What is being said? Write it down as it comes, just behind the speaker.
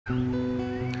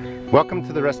Welcome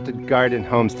to the Rusted Garden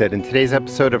Homestead. In today's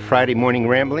episode of Friday Morning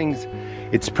Ramblings,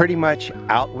 it's pretty much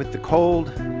out with the cold,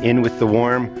 in with the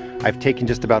warm. I've taken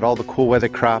just about all the cool weather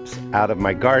crops out of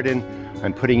my garden.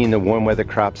 I'm putting in the warm weather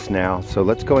crops now. So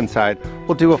let's go inside.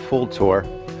 We'll do a full tour.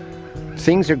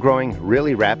 Things are growing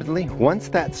really rapidly. Once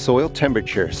that soil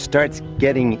temperature starts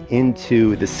getting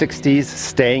into the 60s,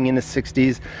 staying in the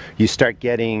 60s, you start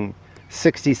getting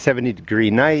 60, 70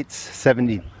 degree nights,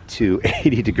 70 to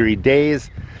 80 degree days.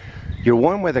 Your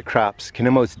warm weather crops can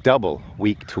almost double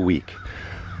week to week.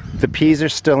 The peas are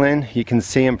still in. You can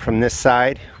see them from this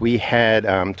side. We had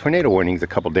tornado warnings a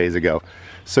couple days ago.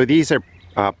 So these are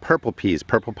purple peas,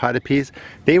 purple potted peas.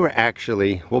 They were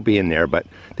actually, we'll be in there, but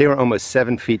they were almost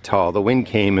 7 feet tall. The wind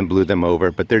came and blew them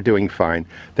over, but they're doing fine.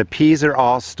 The peas are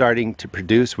all starting to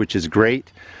produce, which is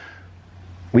great.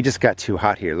 We just got too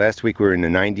hot here. Last week we were in the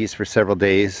 90s for several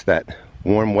days. That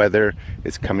warm weather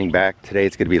is coming back. Today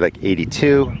it's going to be like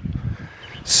 82.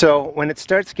 So when it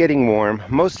starts getting warm,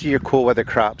 most of your cool weather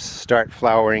crops start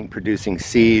flowering, producing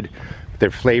seed.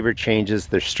 Their flavor changes,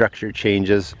 their structure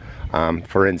changes.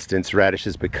 For instance,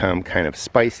 radishes become kind of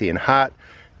spicy and hot.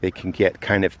 They can get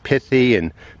kind of pithy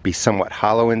and be somewhat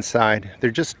hollow inside.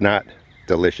 They're just not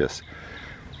delicious.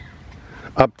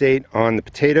 Update on the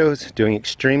potatoes, doing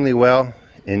extremely well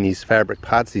in these fabric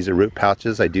pots. These are root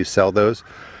pouches. I do sell those.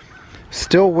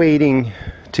 Still waiting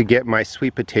to get my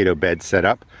sweet potato bed set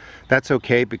up. That's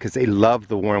okay because they love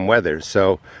the warm weather.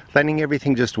 So letting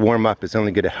everything just warm up is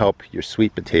only going to help your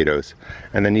sweet potatoes.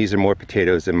 And then these are more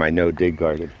potatoes in my no-dig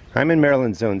garden. I'm in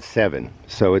Maryland Zone 7,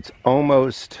 so it's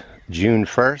almost June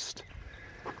 1st.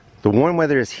 The warm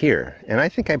weather is here, and I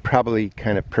think I probably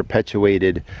kind of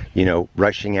perpetuated,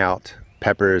 rushing out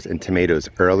peppers and tomatoes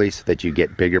early so that you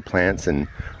get bigger plants and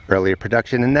earlier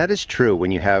production. And that is true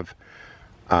when you have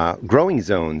growing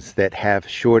zones that have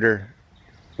shorter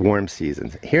warm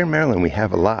seasons. Here in Maryland we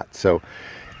have a lot, so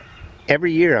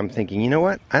every year I'm thinking, you know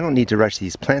what, I don't need to rush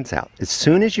these plants out. As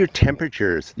soon as your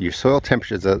temperatures, your soil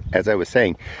temperatures, as I was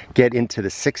saying, get into the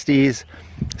 60s,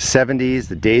 70s,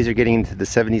 the days are getting into the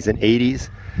 70s and 80s,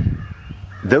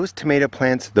 those tomato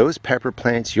plants, those pepper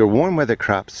plants, your warm weather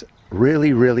crops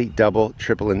really double,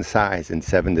 triple in size in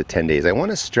 7 to 10 days. I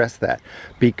want to stress that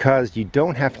because you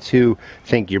don't have to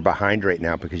think you're behind right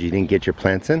now because you didn't get your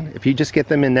plants in. If you just get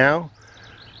them in now,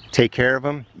 take care of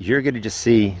them, you're going to just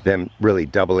see them really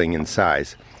doubling in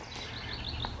size.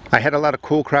 I had a lot of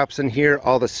cool crops in here.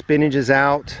 All the spinach is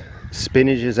out.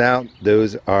 Spinach is out.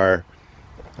 Those are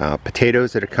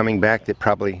potatoes that are coming back that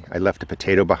probably I left a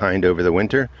potato behind over the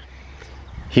winter.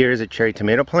 Here's a cherry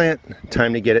tomato plant.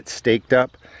 Time to get it staked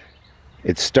up.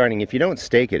 It's starting, if you don't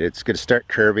stake it, it's going to start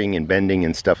curving and bending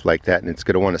and stuff like that, and it's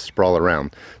going to want to sprawl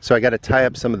around. So I got to tie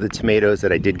up some of the tomatoes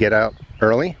that I did get out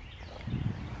early.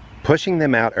 Pushing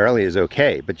them out early is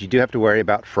okay, but you do have to worry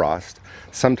about frost.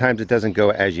 Sometimes it doesn't go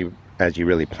as you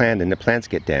really planned and the plants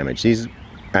get damaged. These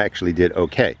actually did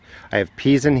okay. I have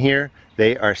peas in here.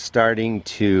 They are starting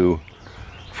to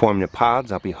form the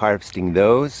pods. I'll be harvesting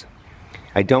those.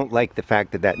 I don't like the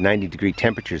fact that 90 degree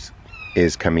temperatures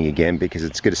is coming again because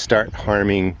it's going to start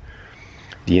harming,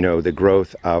 the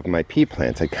growth of my pea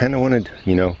plants. I kind of wanted,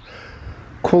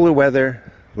 cooler weather,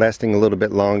 lasting a little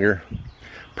bit longer.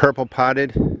 Purple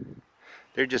potted.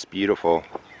 They're just beautiful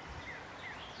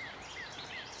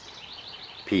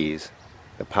peas.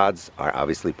 The pods are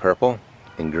obviously purple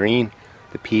and green.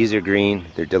 The peas are green.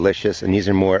 They're delicious, and these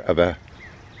are more of a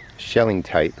shelling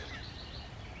type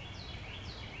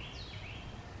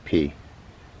pea.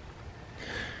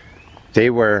 They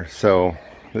were, so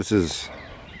this is,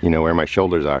 where my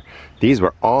shoulders are. These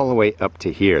were all the way up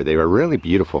to here. They were really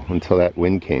beautiful until that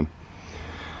wind came.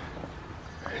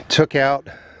 Took out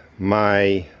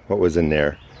my, what was in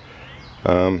there?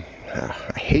 I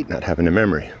hate not having a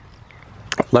memory.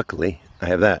 Luckily, I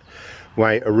have that.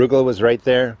 My arugula was right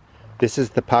there. This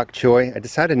is the pak choi. I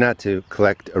decided not to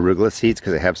collect arugula seeds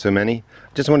because I have so many.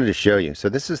 I just wanted to show you. So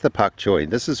this is the pak choi.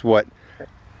 This is what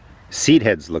seed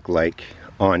heads look like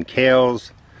on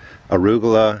kales,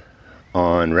 arugula,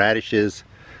 on radishes,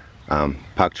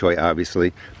 pak choi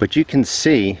obviously. But you can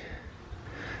see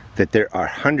that there are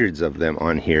hundreds of them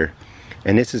on here.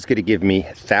 And this is going to give me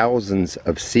thousands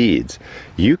of seeds.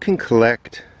 You can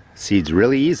collect seeds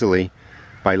really easily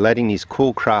by letting these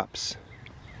cool crops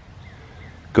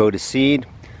go to seed.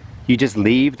 You just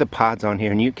leave the pods on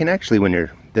here, and you can actually, when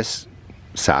they're this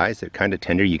size, they're kind of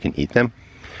tender, you can eat them.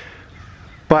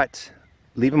 But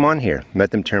leave them on here.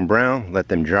 Let them turn brown, let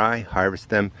them dry, harvest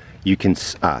them. You can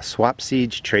swap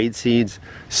seeds, trade seeds,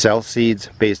 sell seeds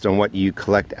based on what you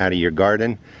collect out of your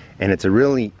garden. And it's a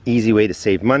really easy way to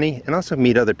save money and also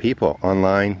meet other people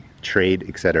online trade,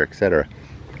 etc., etc.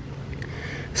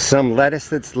 Some lettuce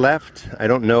that's left, I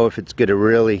don't know if it's going to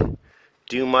really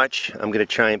do much. I'm going to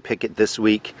try and pick it this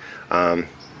week, but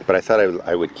I thought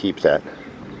I would keep that.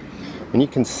 And you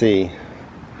can see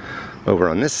over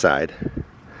on this side,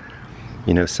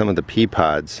 you know, some of the pea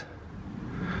pods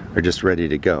are just ready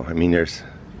to go. I mean, there's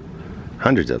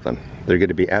hundreds of them. They're going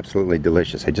to be absolutely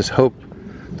delicious. I just hope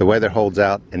the weather holds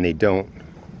out and they don't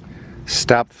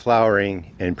stop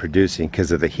flowering and producing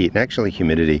because of the heat and actually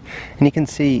humidity. And you can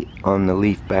see on the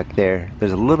leaf back there,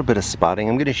 there's a little bit of spotting.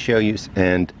 I'm going to show you,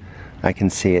 and I can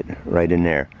see it right in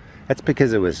there. That's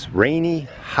because it was rainy,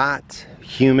 hot,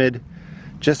 humid,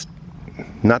 just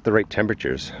not the right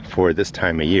temperatures for this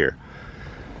time of year.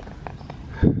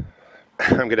 I'm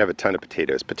going to have a ton of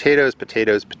potatoes. Potatoes,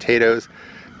 potatoes, potatoes.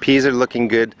 Peas are looking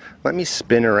good. Let me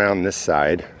spin around this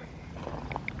side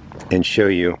and show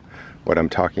you what I'm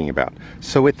talking about.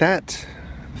 So with that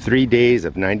 3 days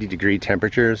of 90-degree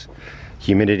temperatures,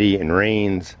 humidity and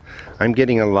rains, I'm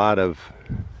getting a lot of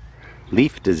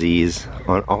leaf disease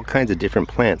on all kinds of different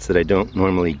plants that I don't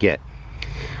normally get.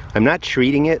 I'm not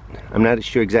treating it. I'm not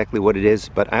sure exactly what it is,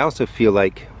 but I also feel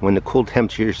like when the cool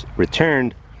temperatures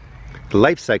returned, the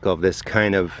life cycle of this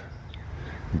kind of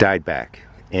died back.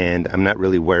 And I'm not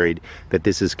really worried that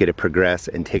this is going to progress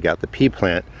and take out the pea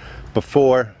plant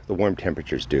before the warm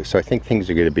temperatures do. So I think things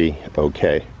are going to be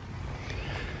okay.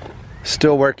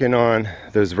 Still working on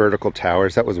those vertical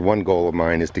towers. That was one goal of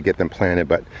mine, is to get them planted,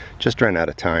 but just ran out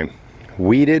of time.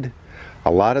 Weeded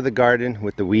a lot of the garden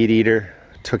with the weed eater.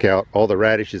 Took out all the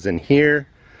radishes in here,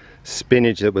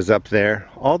 spinach that was up there.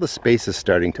 All the space is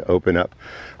starting to open up.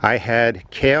 I had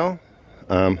kale,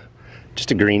 just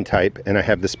a green type, and I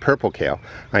have this purple kale.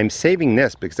 I'm saving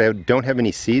this because I don't have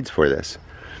any seeds for this.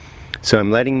 So I'm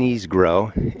letting these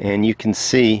grow, and you can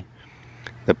see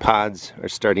the pods are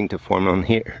starting to form on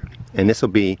here. And this will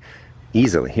be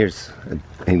easily, here's an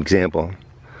example.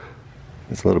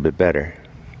 It's a little bit better.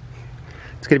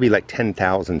 It's going to be like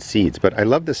 10,000 seeds, but I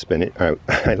love this spinach.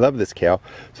 I love this kale,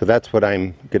 so that's what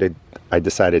I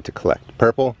decided to collect.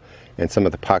 Purple and some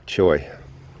of the pak choi.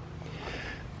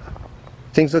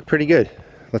 Things look pretty good.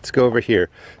 Let's go over here.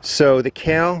 So the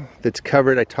kale that's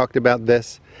covered, I talked about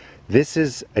this. This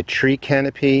is a tree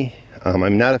canopy.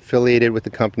 I'm not affiliated with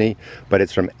the company, but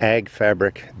it's from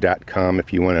agfabric.com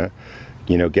if you want to,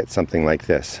 you know, get something like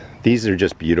this. These are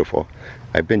just beautiful.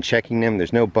 I've been checking them.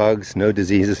 There's no bugs, no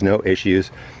diseases, no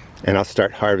issues. And I'll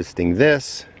start harvesting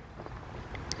this.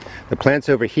 The plants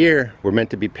over here were meant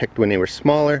to be picked when they were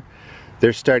smaller.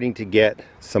 They're starting to get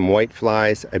some white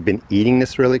flies. I've been eating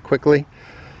this really quickly.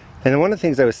 And one of the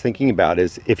things I was thinking about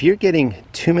is if you're getting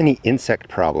too many insect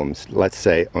problems, let's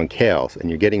say on kales, and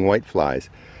you're getting white flies,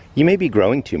 you may be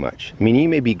growing too much. I mean, you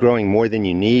may be growing more than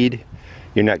you need.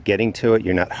 You're not getting to it.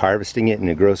 You're not harvesting it in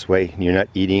a gross way. You're not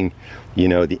eating, you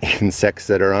know, the insects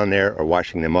that are on there, or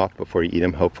washing them off before you eat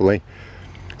them, hopefully.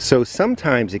 So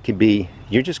sometimes it can be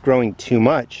you're just growing too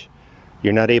much.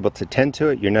 You're not able to tend to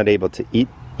it. You're not able to eat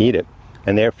it.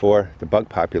 And therefore, the bug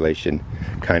population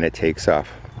kind of takes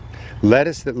off.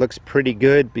 Lettuce that looks pretty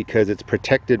good because it's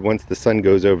protected once the sun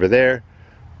goes over there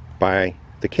by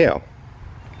the kale.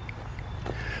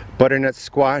 Butternut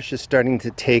squash is starting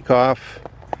to take off.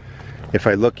 If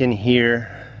I look in here,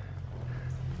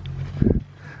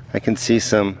 I can see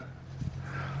some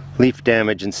leaf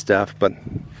damage and stuff, but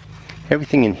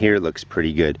everything in here looks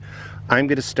pretty good. I'm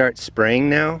going to start spraying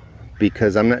now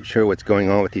because I'm not sure what's going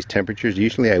on with these temperatures.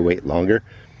 Usually I wait longer,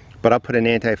 but I'll put an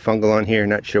antifungal on here.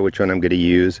 Not sure which one I'm going to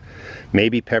use.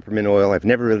 Maybe peppermint oil. I've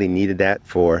never really needed that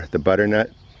for the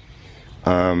butternut.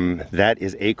 That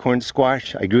is acorn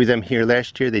squash. I grew them here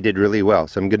last year. They did really well.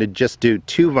 So I'm going to just do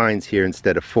 2 vines here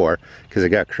instead of 4 because I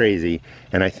got crazy.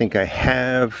 And I think I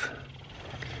have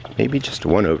maybe just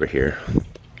 1 over here.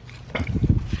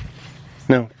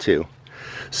 No, 2.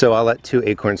 So I'll let 2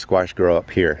 acorn squash grow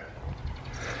up here.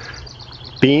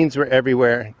 Beans were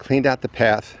everywhere. Cleaned out the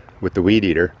path with the weed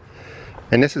eater.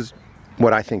 And this is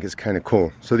what I think is kind of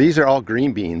cool. So these are all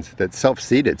green beans that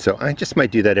self-seeded. So I just might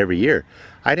do that every year.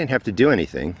 I didn't have to do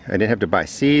anything. I didn't have to buy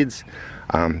seeds.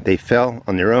 They fell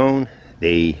on their own.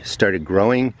 They started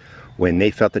growing when they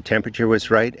felt the temperature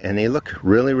was right, and they look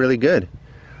really, really good.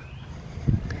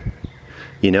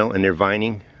 You know, and they're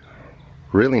vining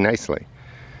really nicely.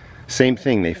 Same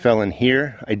thing, they fell in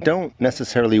here. I don't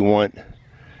necessarily want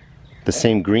the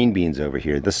same green beans over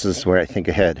here. This is where I think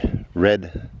I had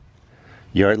red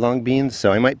yard-long beans,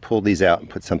 so I might pull these out and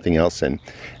put something else in.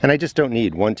 And I just don't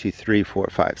need 1, 2, 3, 4,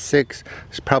 5, 6.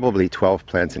 There's probably 12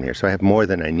 plants in here, so I have more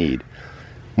than I need.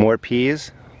 More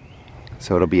peas.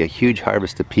 So it'll be a huge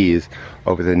harvest of peas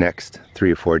over the next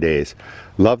 3 or 4 days.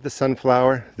 Love the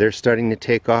sunflower. They're starting to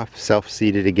take off,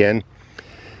 self-seeded again.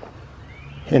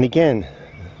 And again,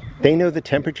 they know the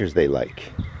temperatures they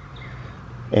like.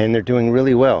 And they're doing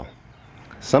really well.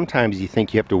 Sometimes you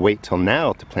think you have to wait till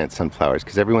now to plant sunflowers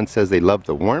because everyone says they love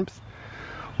the warmth.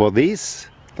 Well, these,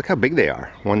 look how big they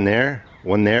are. One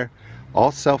there,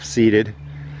 all self-seeded.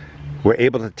 We're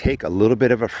able to take a little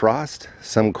bit of a frost,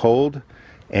 some cold,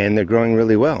 and they're growing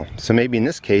really well. So maybe in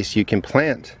this case you can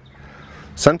plant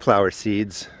sunflower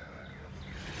seeds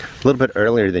a little bit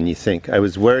earlier than you think. I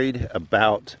was worried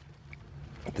about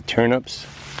the turnips.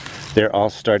 They're all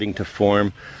starting to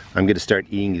form. I'm going to start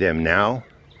eating them now.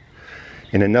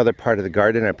 In another part of the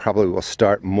garden, I probably will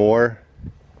start more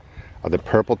of the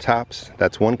purple tops.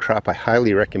 That's one crop I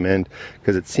highly recommend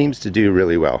because it seems to do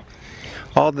really well.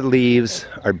 All the leaves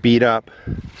are beat up.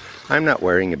 I'm not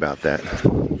worrying about that.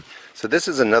 So this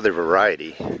is another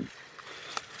variety.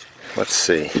 Let's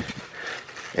see.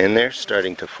 And they're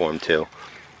starting to form too.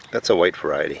 That's a white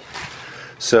variety.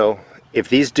 So if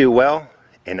these do well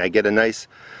and I get a nice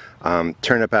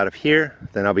turnip out of here,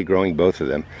 then I'll be growing both of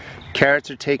them. Carrots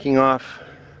are taking off.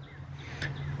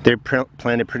 They're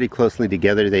planted pretty closely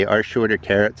together. They are shorter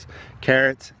carrots.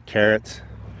 Carrots.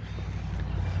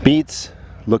 Beets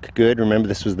look good. Remember,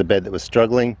 this was the bed that was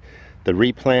struggling. The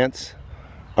replants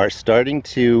are starting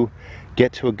to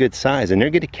get to a good size, and they're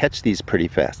going to catch these pretty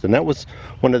fast. And that was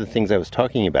one of the things I was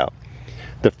talking about.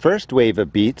 The first wave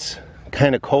of beets,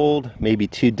 kind of cold, maybe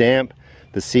too damp.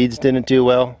 The seeds didn't do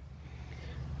well.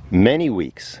 Many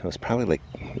weeks, it was probably like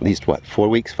at least what, 4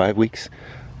 weeks, 5 weeks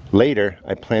later,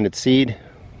 I planted seed.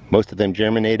 Most of them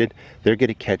germinated. They're going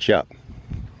to catch up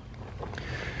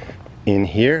in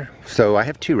here. So I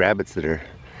have 2 rabbits that are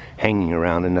hanging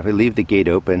around, and if I leave the gate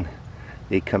open,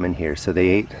 they come in here. So they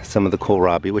ate some of the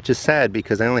kohlrabi, which is sad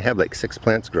because I only have like 6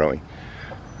 plants growing.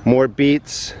 More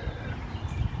beets.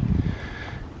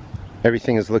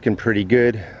 Everything is looking pretty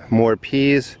good. More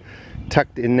peas.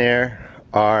 Tucked in there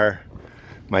are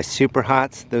my super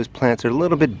hots. Those plants are a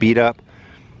little bit beat up.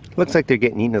 Looks like they're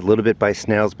getting eaten a little bit by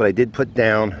snails, but I did put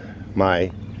down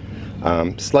my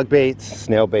slug baits,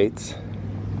 snail baits,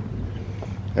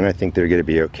 and I think they're going to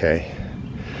be okay.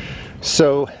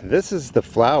 So this is the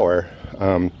flower.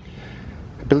 I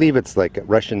believe it's like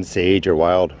Russian sage or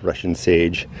wild Russian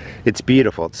sage. It's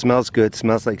beautiful. It smells good.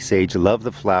 Smells like sage. Love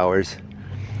the flowers.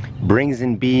 Brings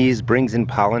in bees, brings in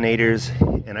pollinators,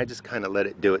 and I just kind of let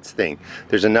it do its thing.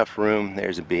 There's enough room.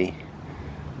 There's a bee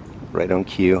right on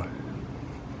cue.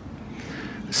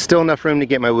 Still enough room to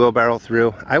get my wheelbarrow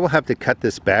through. I will have to cut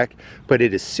this back, but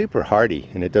it is super hardy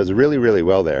and it does really, really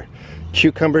well there.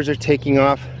 Cucumbers are taking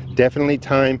off. Definitely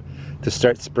time to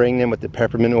start spraying them with the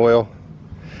peppermint oil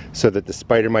so that the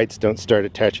spider mites don't start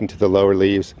attaching to the lower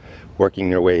leaves,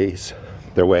 working their way,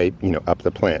 up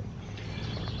the plant.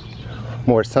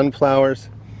 More sunflowers.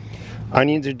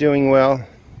 Onions are doing well.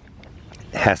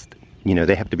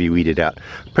 They have to be weeded out.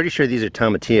 Pretty sure these are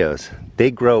tomatillos. They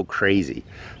grow crazy.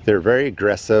 They're very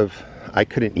aggressive. I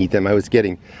couldn't eat them. I was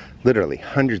getting literally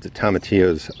hundreds of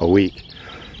tomatillos a week.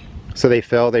 So they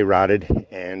fell, they rotted,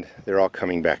 and they're all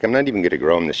coming back. I'm not even going to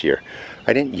grow them this year.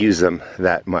 I didn't use them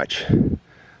that much.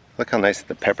 Look how nice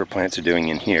the pepper plants are doing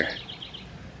in here.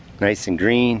 Nice and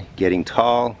green, getting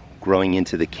tall, growing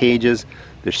into the cages.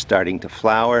 They're starting to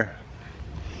flower.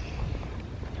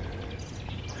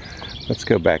 Let's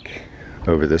go back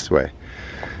over this way.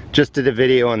 Just did a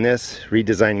video on this,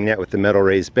 redesigning that with the metal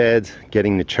raised beds,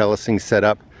 getting the trellising set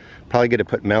up. Probably going to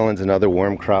put melons and other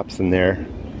warm crops in there.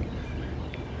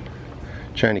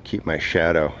 Trying to keep my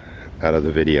shadow out of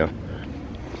the video.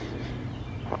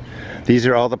 These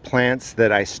are all the plants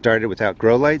that I started without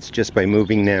grow lights, just by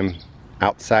moving them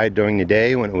outside during the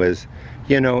day when it was,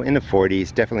 in the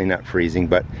 40s, definitely not freezing,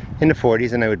 but in the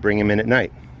 40s, and I would bring them in at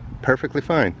night. Perfectly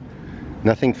fine.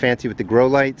 Nothing fancy with the grow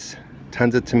lights,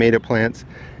 tons of tomato plants,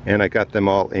 and I got them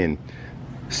all in.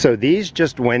 So these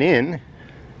just went in.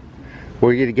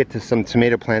 We're going to get to some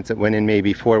tomato plants that went in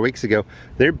maybe 4 weeks ago.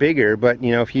 They're bigger, but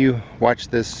if you watch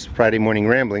this Friday morning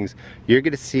ramblings, you're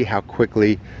going to see how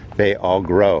quickly they all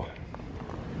grow.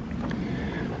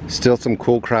 Still some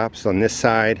cool crops on this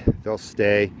side. They'll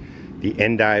stay. The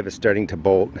endive is starting to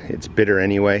bolt. It's bitter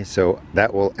anyway, so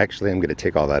that will I'm going to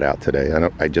take all that out today.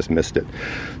 I just missed it.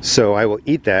 So I will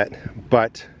eat that,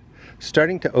 but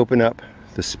starting to open up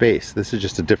the space. This is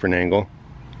just a different angle.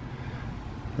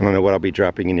 I don't know what I'll be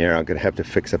dropping in there. I'm going to have to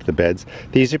fix up the beds.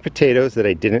 These are potatoes that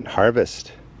I didn't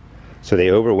harvest. So they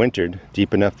overwintered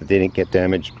deep enough that they didn't get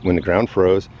damaged when the ground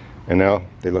froze, and now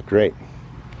they look great.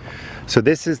 So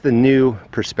this is the new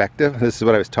perspective. This is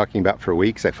what I was talking about for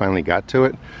weeks. I finally got to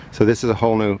it. So this is a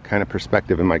whole new kind of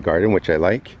perspective in my garden, which I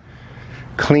like.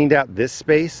 Cleaned out this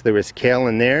space. There was kale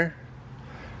in there.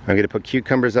 I'm going to put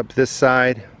cucumbers up this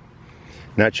side.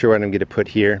 Not sure what I'm going to put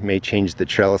here. May change the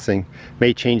trellising.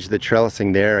 May change the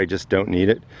trellising there. I just don't need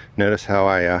it. Notice how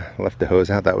I left the hose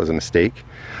out. That was a mistake.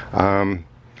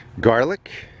 Garlic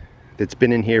that's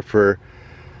been in here for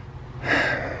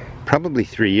probably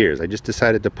 3 years. I just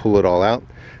decided to pull it all out.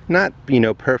 Not, you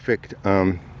know, perfect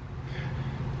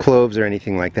cloves or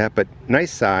anything like that, but nice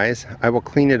size. I will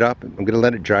clean it up. I'm going to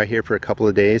let it dry here for a couple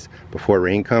of days before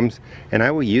rain comes, and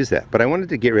I will use that. But I wanted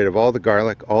to get rid of all the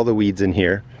garlic, all the weeds in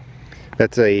here.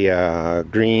 That's a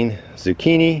green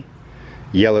zucchini,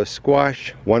 yellow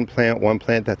squash, one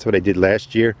plant. That's what I did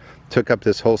last year. Took up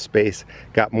this whole space.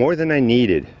 Got more than I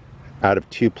needed out of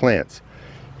 2 plants.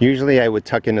 Usually I would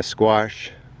tuck in a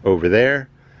squash over there.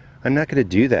 I'm not going to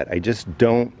do that. I just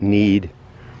don't need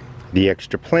the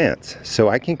extra plants. So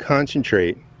I can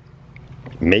concentrate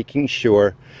making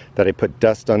sure that I put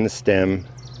dust on the stem,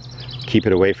 keep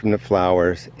it away from the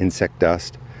flowers, insect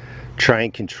dust, try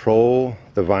and control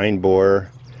the vine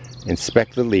borer,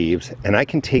 inspect the leaves, and I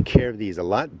can take care of these a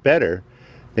lot better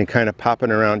than kind of popping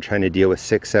around trying to deal with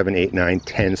 6, 7, 8, 9,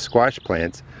 10 squash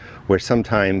plants where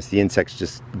sometimes the insects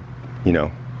just, you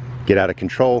know, get out of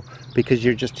control because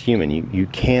you're just human. You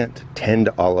can't tend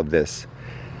to all of this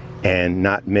and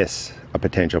not miss a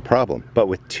potential problem. But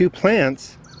with 2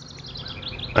 plants,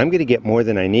 I'm going to get more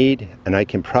than I need, and I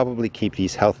can probably keep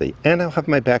these healthy. And I'll have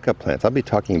my backup plants. I'll be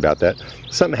talking about that.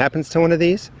 Something happens to one of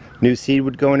these, new seed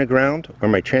would go in the ground, or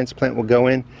my transplant will go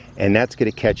in, and that's going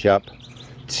to catch up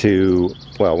to,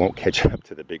 well, it won't catch up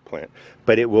to the big plant,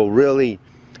 but it will really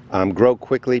grow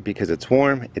quickly because it's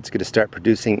warm. It's going to start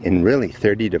producing in really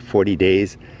 30 to 40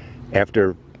 days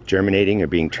after germinating or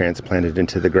being transplanted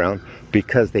into the ground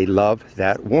because they love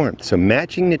that warmth. So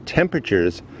matching the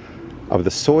temperatures of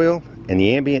the soil and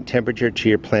the ambient temperature to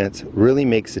your plants really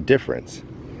makes a difference.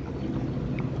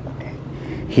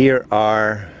 Here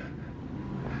are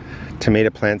tomato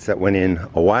plants that went in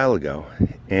a while ago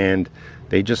and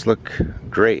they just look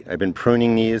great. I've been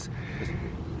pruning these.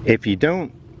 If you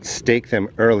don't stake them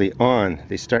early on,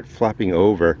 they start flopping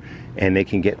over and they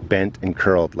can get bent and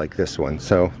curled like this one.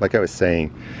 So like I was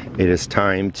saying, it is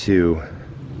time to,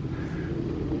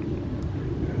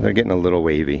 they're getting a little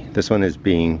wavy. This one is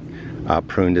being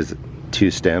pruned as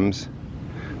 2 stems,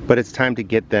 but it's time to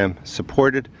get them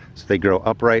supported so they grow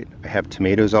upright. I have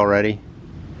tomatoes already,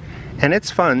 and it's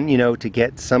fun, you know, to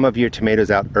get some of your tomatoes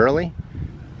out early,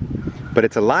 but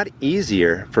it's a lot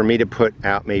easier for me to put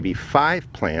out maybe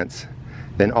 5 plants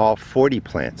than all 40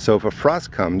 plants. So if a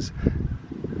frost comes,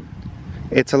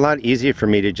 it's a lot easier for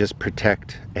me to just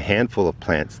protect a handful of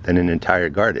plants than an entire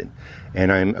garden. And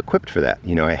I'm equipped for that.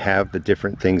 You know, I have the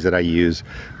different things that I use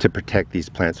to protect these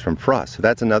plants from frost. So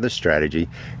that's another strategy,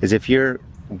 is if you're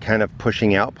kind of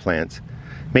pushing out plants,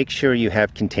 make sure you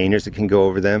have containers that can go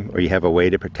over them, or you have a way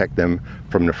to protect them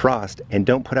from the frost, and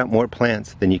don't put out more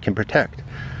plants than you can protect.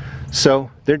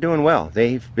 So they're doing well.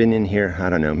 They've been in here, I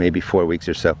don't know, maybe 4 weeks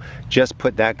or so. Just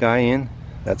put that guy in.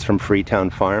 That's from Freetown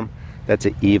Farm. That's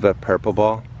an Eva Purple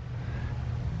Ball.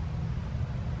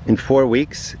 In 4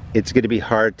 weeks, it's going to be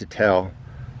hard to tell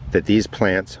that these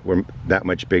plants were that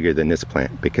much bigger than this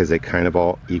plant because they kind of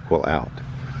all equal out.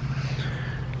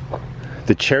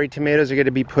 The cherry tomatoes are going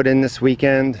to be put in this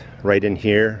weekend, right in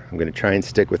here. I'm going to try and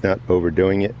stick with not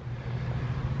overdoing it.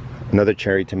 Another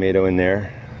cherry tomato in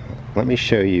there. Let me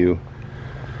show you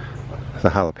the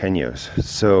jalapenos.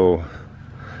 So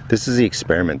this is the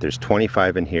experiment. There's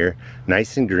 25 in here,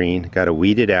 nice and green. Got to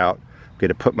weed it out. I'm going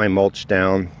to put my mulch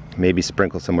down, maybe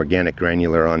sprinkle some organic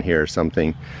granular on here or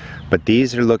something. But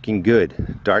these are looking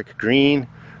good. Dark green,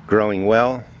 growing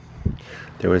well.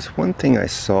 There was one thing I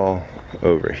saw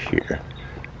over here.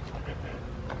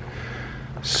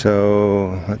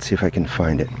 So let's see if I can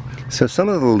find it. So some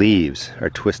of the leaves are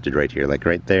twisted right here, like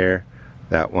right there,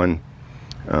 that one,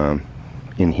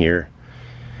 in here.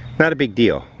 Not a big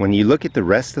deal. When you look at the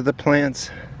rest of the plants,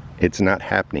 it's not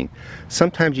happening.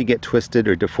 Sometimes you get twisted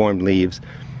or deformed leaves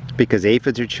because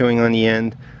aphids are chewing on the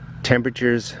end.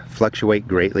 Temperatures fluctuate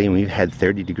greatly, and we've had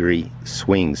 30-degree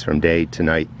swings from day to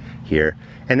night here,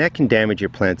 and that can damage your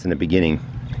plants in the beginning.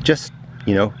 Just,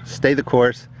 you know, stay the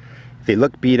course. If they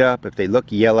look beat up, if they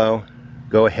look yellow,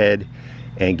 go ahead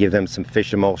and give them some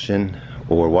fish emulsion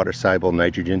or water-soluble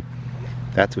nitrogen.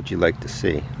 That's what you like to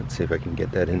see. Let's see if I can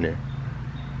get that in there.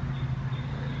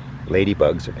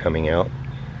 Ladybugs are coming out.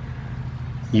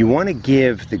 You want to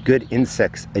give the good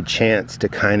insects a chance to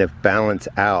kind of balance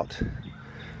out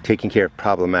taking care of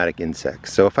problematic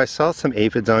insects. So if I saw some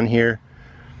aphids on here,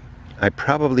 I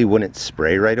probably wouldn't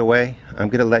spray right away. I'm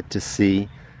going to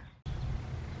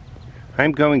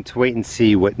wait and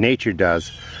see what nature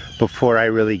does before I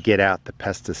really get out the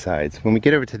pesticides. When we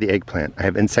get over to the eggplant, I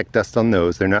have insect dust on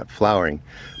those. They're not flowering,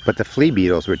 but the flea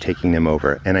beetles were taking them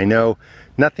over. And I know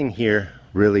nothing here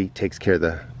really takes care of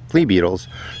the flea beetles,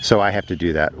 so I have to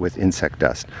do that with insect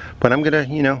dust. But I'm gonna,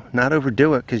 not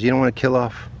overdo it, because you don't want to kill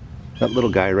off that little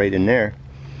guy right in there.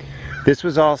 This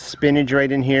was all spinach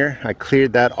right in here. I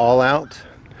cleared that all out.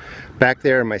 Back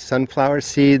there are my sunflower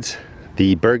seeds,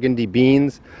 the burgundy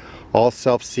beans, all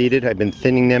self-seeded. I've been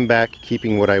thinning them back,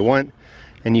 keeping what I want,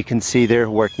 and you can see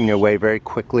they're working their way very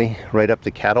quickly right up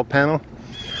the cattle panel.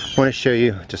 I want to show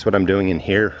you just what I'm doing in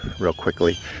here real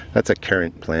quickly. That's a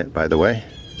currant plant, by the way.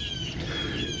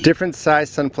 Different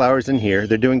size sunflowers in here.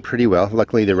 They're doing pretty well.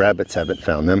 Luckily the rabbits haven't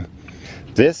found them.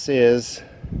 This is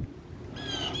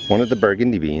one of the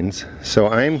burgundy beans, so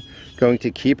I'm going to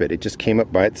keep it. It just came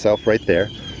up by itself right there,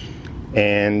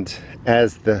 and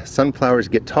as the sunflowers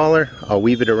get taller, I'll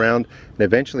weave it around, and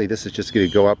eventually this is just going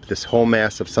to go up this whole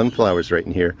mass of sunflowers right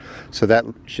in here, so that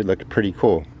should look pretty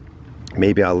cool.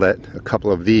 Maybe I'll let a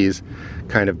couple of these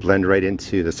kind of blend right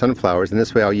into the sunflowers, and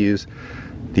this way I'll use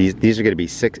these are going to be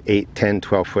 6, 8, 10,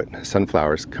 12 foot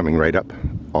sunflowers coming right up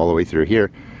all the way through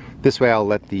here. This way I'll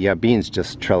let the beans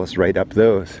just trellis right up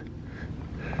those.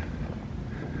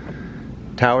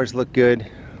 Towers look good.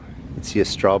 You can see a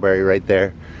strawberry right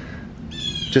there.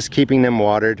 Just keeping them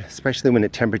watered, especially when the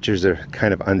temperatures are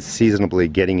kind of unseasonably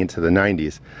getting into the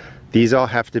 90s. These all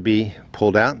have to be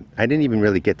pulled out. I didn't even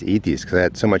really get to eat these because I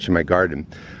had so much in my garden.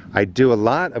 I do a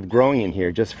lot of growing in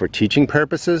here just for teaching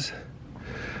purposes,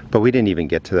 but we didn't even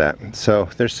get to that. So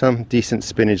there's some decent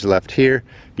spinach left here.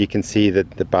 You can see that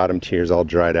the bottom tier is all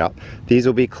dried out. These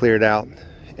will be cleared out,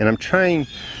 and I'm trying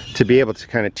to be able to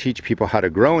kind of teach people how to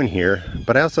grow in here,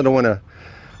 but I also don't want to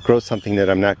grow something that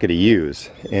I'm not going to use.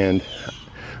 And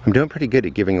I'm doing pretty good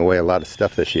at giving away a lot of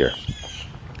stuff this year.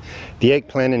 The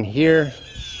eggplant in here,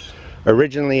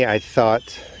 originally I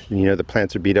thought, the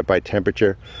plants are beat up by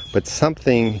temperature, but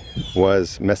something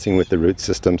was messing with the root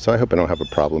system, so I hope I don't have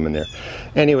a problem in there.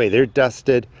 Anyway, they're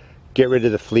dusted. Get rid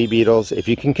of the flea beetles. If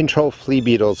you can control flea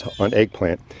beetles on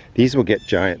eggplant, these will get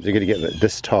giant. They're going to get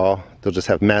this tall. They'll just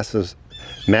have mass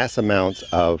amounts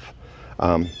of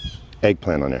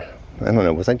eggplant on there. I don't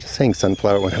know, was I just saying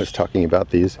sunflower when I was talking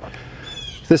about these?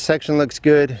 This section looks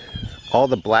good. All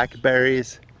the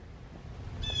blackberries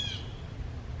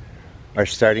are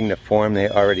starting to form. They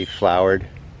already flowered.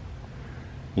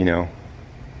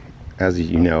 As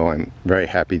you know, I'm very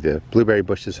happy the blueberry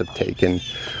bushes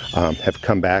have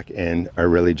come back and are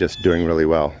really just doing really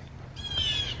well.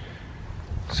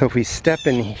 So if we step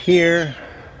in here,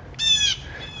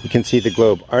 you can see the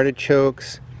globe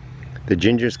artichokes, the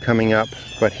ginger's coming up,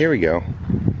 but here we go.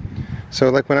 So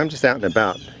like when I'm just out and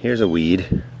about, here's a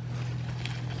weed.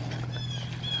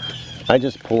 I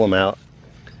just pull them out,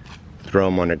 throw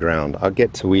them on the ground. I'll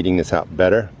get to weeding this out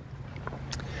better.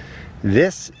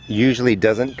 This usually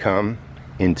doesn't come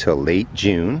until late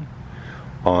June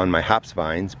on my hops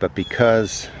vines, but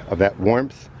because of that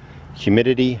warmth,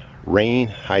 humidity, rain,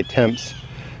 high temps,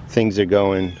 things are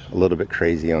going a little bit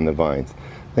crazy on the vines.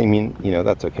 I mean,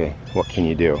 that's okay. What can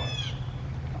you do?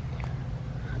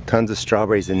 Tons of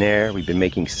strawberries in there. We've been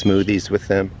making smoothies with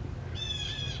them.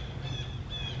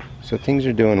 So things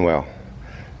are doing well.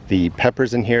 The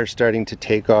peppers in here are starting to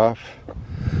take off.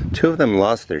 Two of them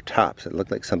lost their tops. It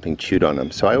looked like something chewed on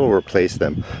them, so I will replace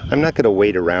them. I'm not going to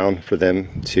wait around for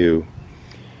them to,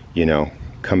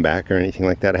 come back or anything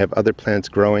like that. I have other plants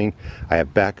growing. I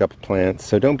have backup plants,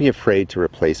 so don't be afraid to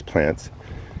replace plants.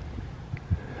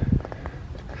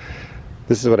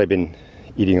 This is what I've been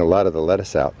eating a lot of the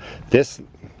lettuce out. This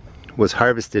was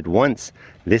harvested once.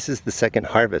 This is the second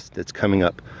harvest that's coming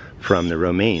up from the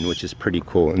romaine, which is pretty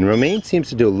cool. And romaine seems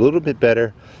to do a little bit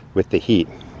better with the heat.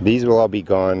 These will all be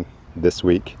gone this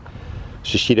week.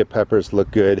 Shishito peppers look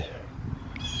good.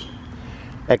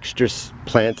 Extra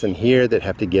plants in here that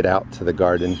have to get out to the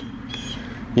garden.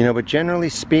 But generally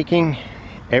speaking,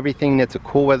 everything that's a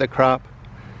cool weather crop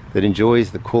that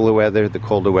enjoys the cooler weather, the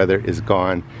colder weather is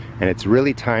gone. And it's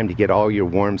really time to get all your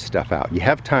warm stuff out. You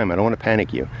have time. I don't want to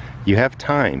panic you. You have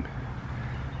time.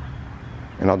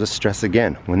 And I'll just stress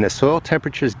again, when the soil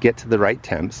temperatures get to the right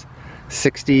temps,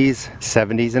 60s,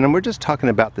 70s, and we're just talking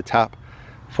about the top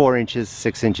 4 inches,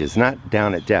 6 inches, not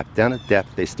down at depth. Down at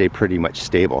depth, they stay pretty much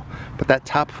stable. But that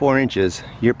top 4 inches,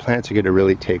 your plants are going to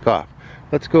really take off.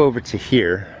 Let's go over to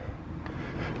here,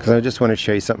 because I just want to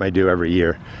show you something I do every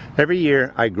year. Every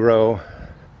year I grow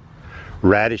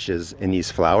radishes in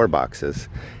these flower boxes,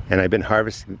 and I've been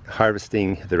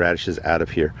harvesting the radishes out of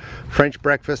here. French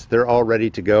breakfast, they're all ready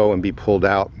to go and be pulled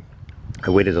out. I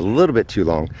waited a little bit too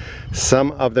long.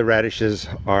 Some of the radishes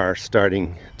are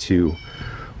starting to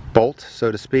bolt,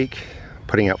 so to speak,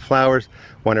 putting out flowers,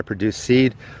 want to produce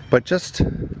seed, but just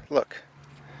look,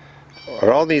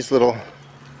 are all these little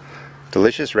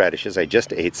delicious radishes. I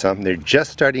just ate some. They're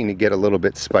just starting to get a little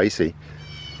bit spicy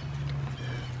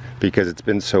because it's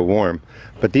been so warm,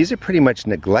 but these are pretty much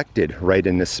neglected right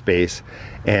in this space,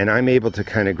 and I'm able to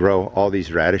kind of grow all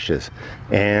these radishes.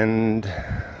 And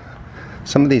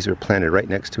some of these are planted right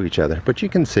next to each other, but you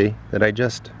can see that I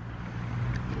just,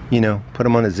 you know, put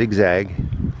them on a zigzag,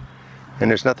 and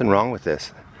there's nothing wrong with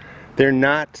this. They're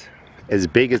not as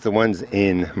big as the ones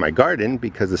in my garden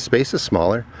because the space is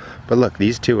smaller, but look,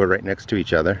 these two are right next to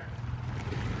each other.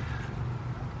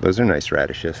 Those are nice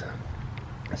radishes.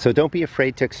 So don't be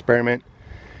afraid to experiment,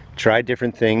 try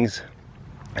different things.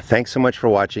 Thanks so much for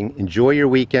watching. Enjoy your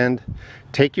weekend,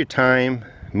 take your time,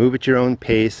 move at your own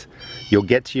pace. You'll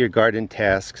get to your garden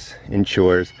tasks and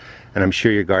chores, and I'm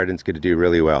sure your garden's going to do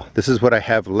really well. This is what I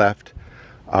have left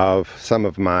of some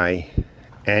of my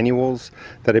annuals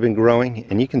that I've been growing,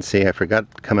 and you can see I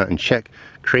forgot to come out and check.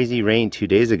 Crazy rain 2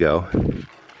 days ago.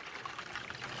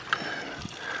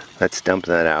 Let's dump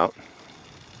that out,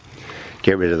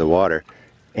 get rid of the water,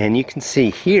 and you can see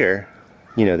here,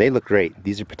 you know, they look great.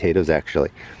 These are potatoes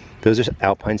actually. Those are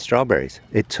alpine strawberries.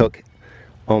 It took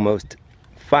almost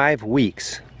 5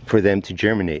 weeks for them to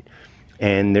germinate,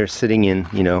 and they're sitting in,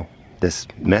 you know, this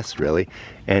mess really,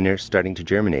 and they're starting to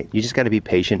germinate. You just got to be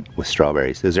patient with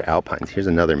strawberries. Those are alpines. Here's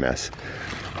another mess.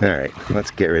 All right, let's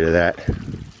get rid of that.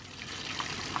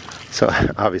 So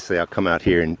obviously I'll come out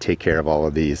here and take care of all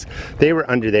of these. They were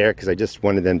under there because I just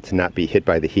wanted them to not be hit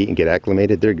by the heat and get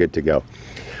acclimated. They're good to go.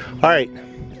 All right,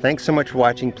 thanks so much for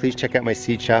watching. Please check out my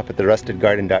seed shop at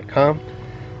therustedgarden.com.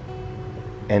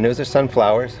 And those are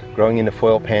sunflowers growing into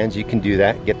foil pans. You can do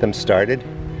that, get them started.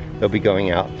 They'll be going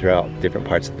out throughout different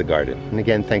parts of the garden. And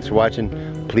again, thanks for watching.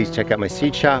 Please check out my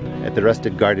seed shop at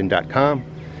therustedgarden.com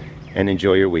and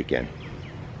enjoy your weekend.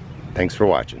 Thanks for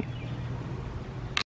watching.